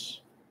Williams,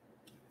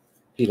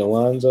 Pete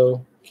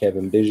Alonso,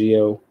 Kevin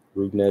Biggio,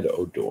 Rougned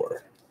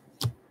Odor.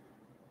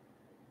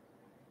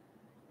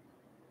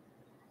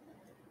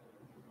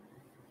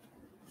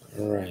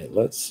 All right,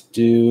 let's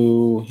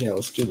do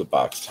the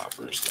box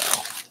toppers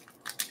now.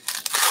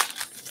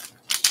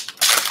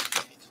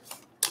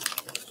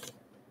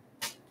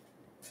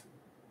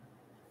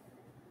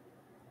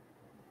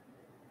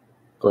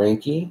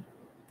 Greinke.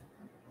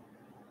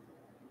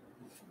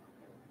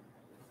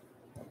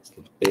 That's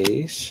the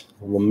base.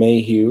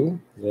 LeMahieu.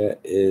 That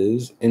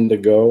is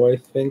Indigo, I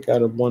think,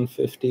 out of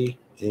 150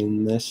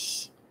 in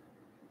this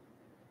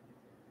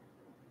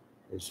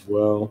as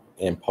well.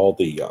 And Paul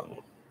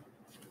DeYoung.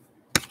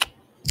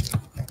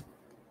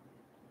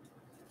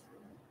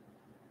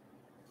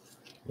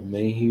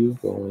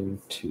 LeMahieu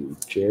going to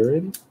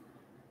Jared.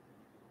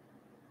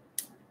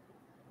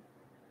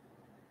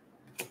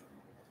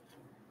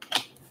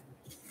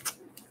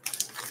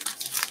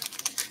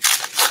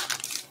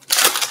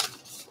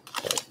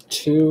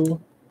 Two.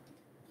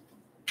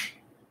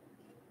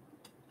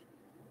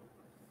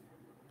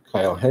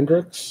 Kyle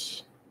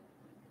Hendricks.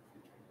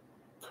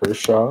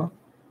 Kershaw.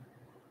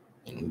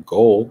 In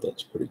gold,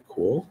 that's pretty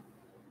cool.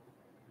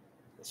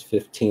 That's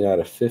 15 out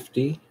of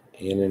 50.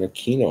 And an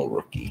Aquino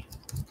rookie.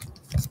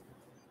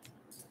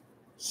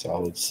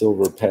 Solid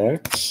silver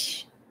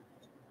packs.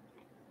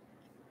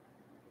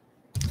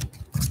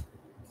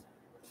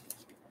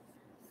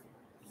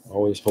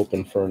 Always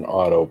hoping for an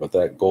auto, but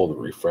that gold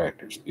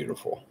refractor is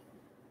beautiful.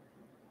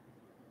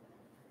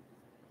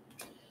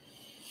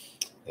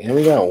 And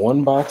we got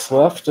one box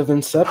left of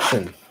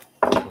Inception.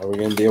 Are we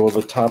going to be able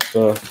to top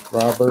the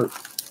Robert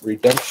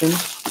redemption?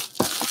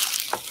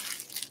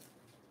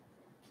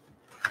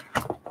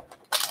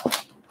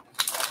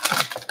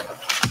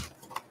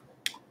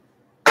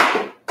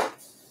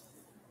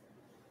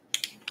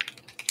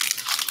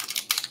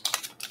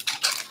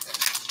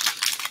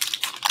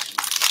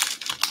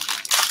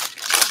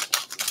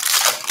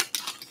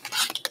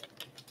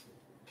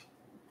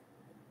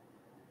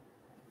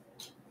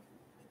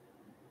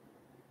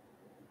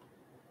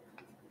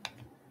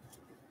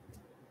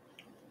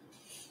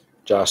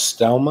 Josh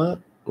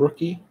Stalmont,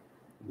 rookie,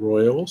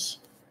 Royals.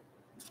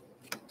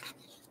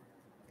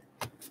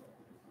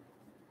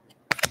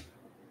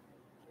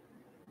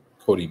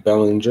 Cody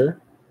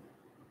Bellinger.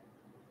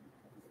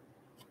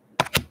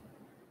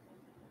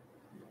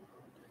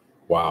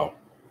 Wow.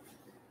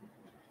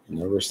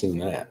 Never seen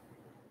that.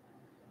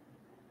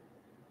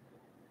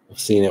 I've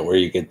seen it where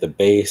you get the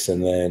base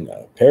and then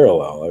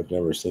parallel. I've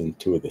never seen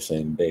two of the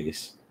same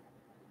base.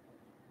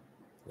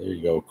 There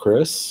you go,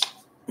 Chris.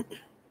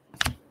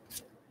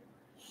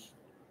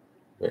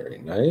 Very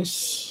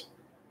nice.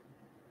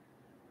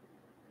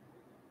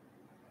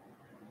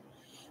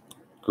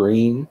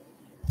 Green,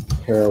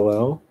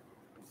 parallel.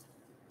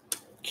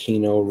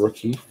 Keno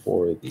rookie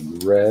for the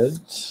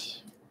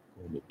Reds.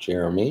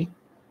 Jeremy.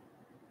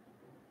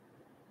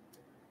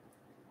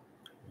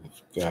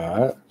 We've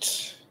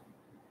got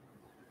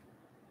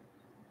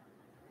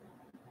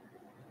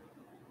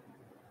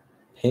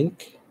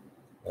pink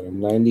out of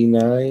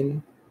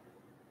 99.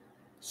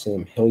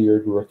 Sam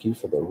Hilliard rookie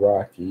for the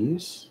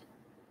Rockies.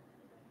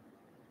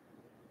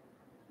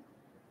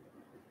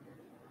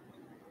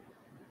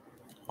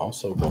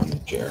 Also going to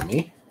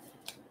Jeremy.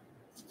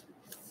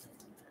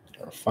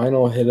 Our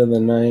final hit of the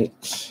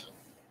night.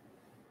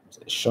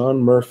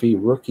 Sean Murphy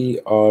rookie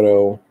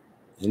auto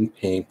in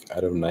pink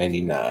out of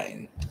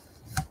 99.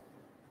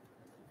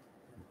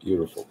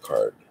 Beautiful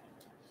card.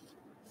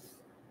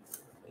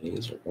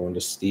 These are going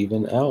to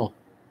Stephen L.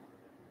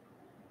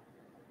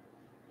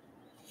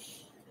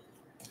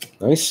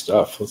 Nice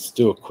stuff. Let's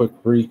do a quick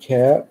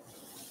recap.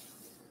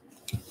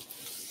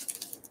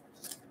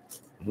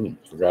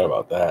 Forgot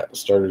about that.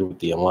 Started with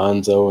the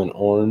Alonzo in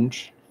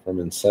orange from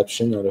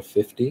Inception out of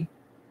 50.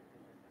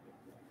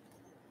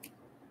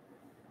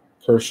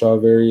 Kershaw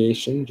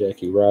variation,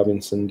 Jackie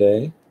Robinson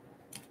Day.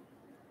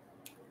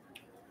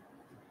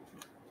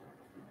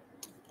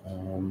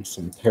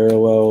 Some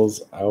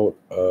parallels out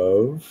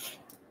of...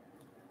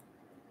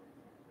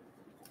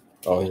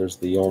 Oh, here's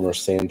the Yolmer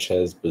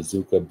Sanchez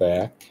Bazooka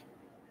back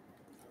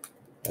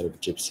out of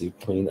Gypsy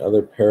Queen.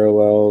 Other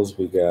parallels,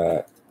 we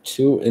got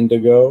 2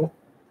 Indigo,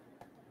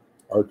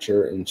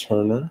 Archer and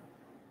Turner.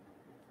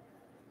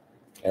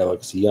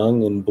 Alex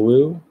Young in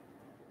blue.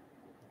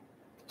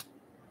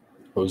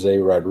 Jose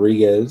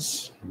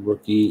Rodriguez,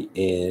 rookie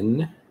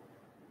in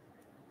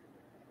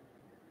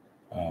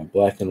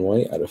black and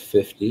white out of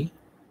 50.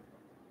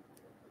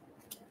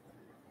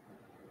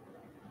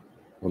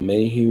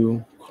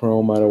 LeMahieu,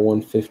 chrome out of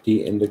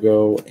 150,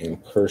 indigo,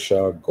 and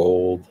Kershaw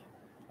gold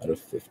out of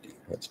 50.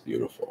 That's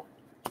beautiful.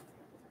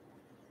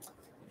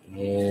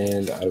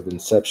 And out of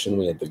Inception,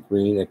 we had the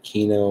green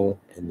Aquino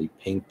and the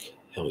pink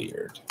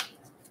Hilliard.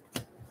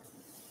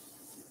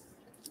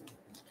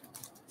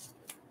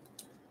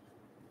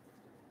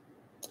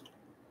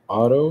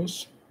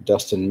 Autos,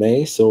 Dustin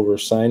May, silver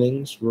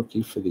signings,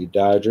 rookie for the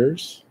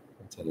Dodgers.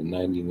 That's at a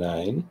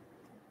 99.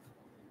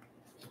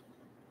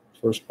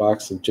 First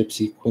box of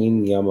Gypsy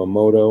Queen,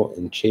 Yamamoto,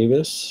 and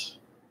Chavis.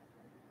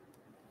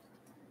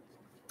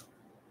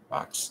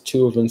 Box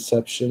 2 of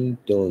Inception,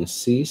 Dylan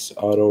Cease,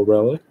 auto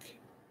relic,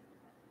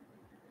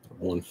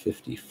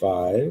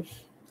 155.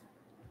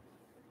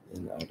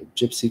 And out of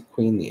Gypsy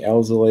Queen, the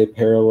Alzolay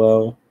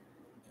parallel,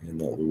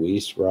 and the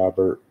Luis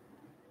Robert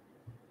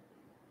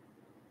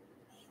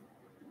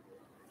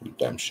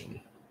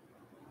redemption.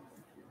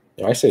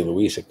 Now, I say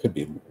Luis, it could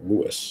be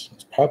Lewis.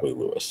 It's probably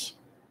Lewis.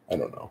 I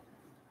don't know.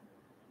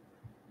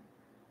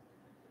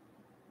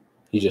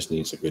 He just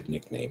needs a good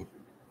nickname.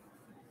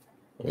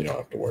 We don't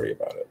have to worry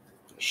about it.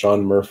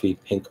 Sean Murphy,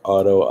 pink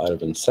auto out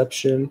of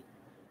Inception.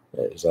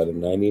 That is out of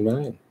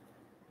 99.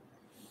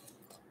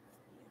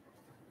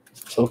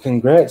 So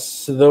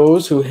congrats to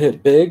those who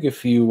hit big.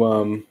 If you,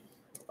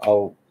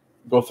 I'll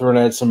go through and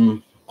add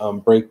some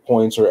break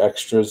points or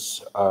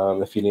extras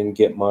if you didn't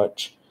get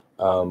much.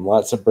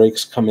 Lots of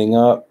breaks coming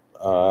up.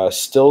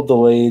 Still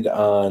delayed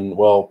on,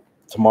 well,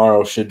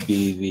 tomorrow should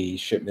be the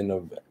shipment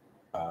of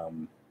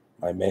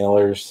my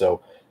mailers. So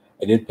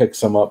I did pick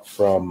some up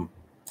from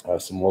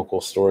some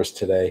local stores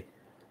today.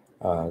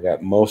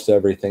 Got most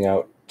everything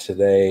out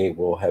today.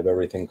 We'll have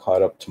everything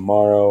caught up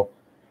tomorrow.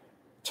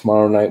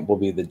 Tomorrow night will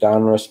be the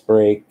Donruss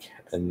break,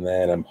 and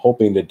then I'm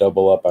hoping to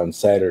double up on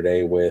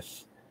Saturday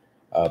with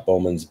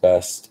Bowman's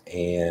Best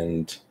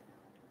and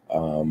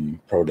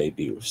Pro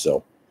Debut.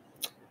 So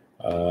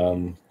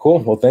cool.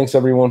 Well, thanks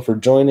everyone for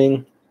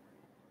joining.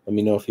 Let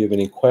me know if you have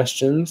any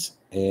questions,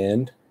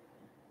 and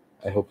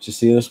I hope to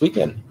see you this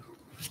weekend.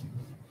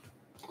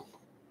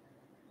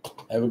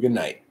 Have a good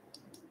night.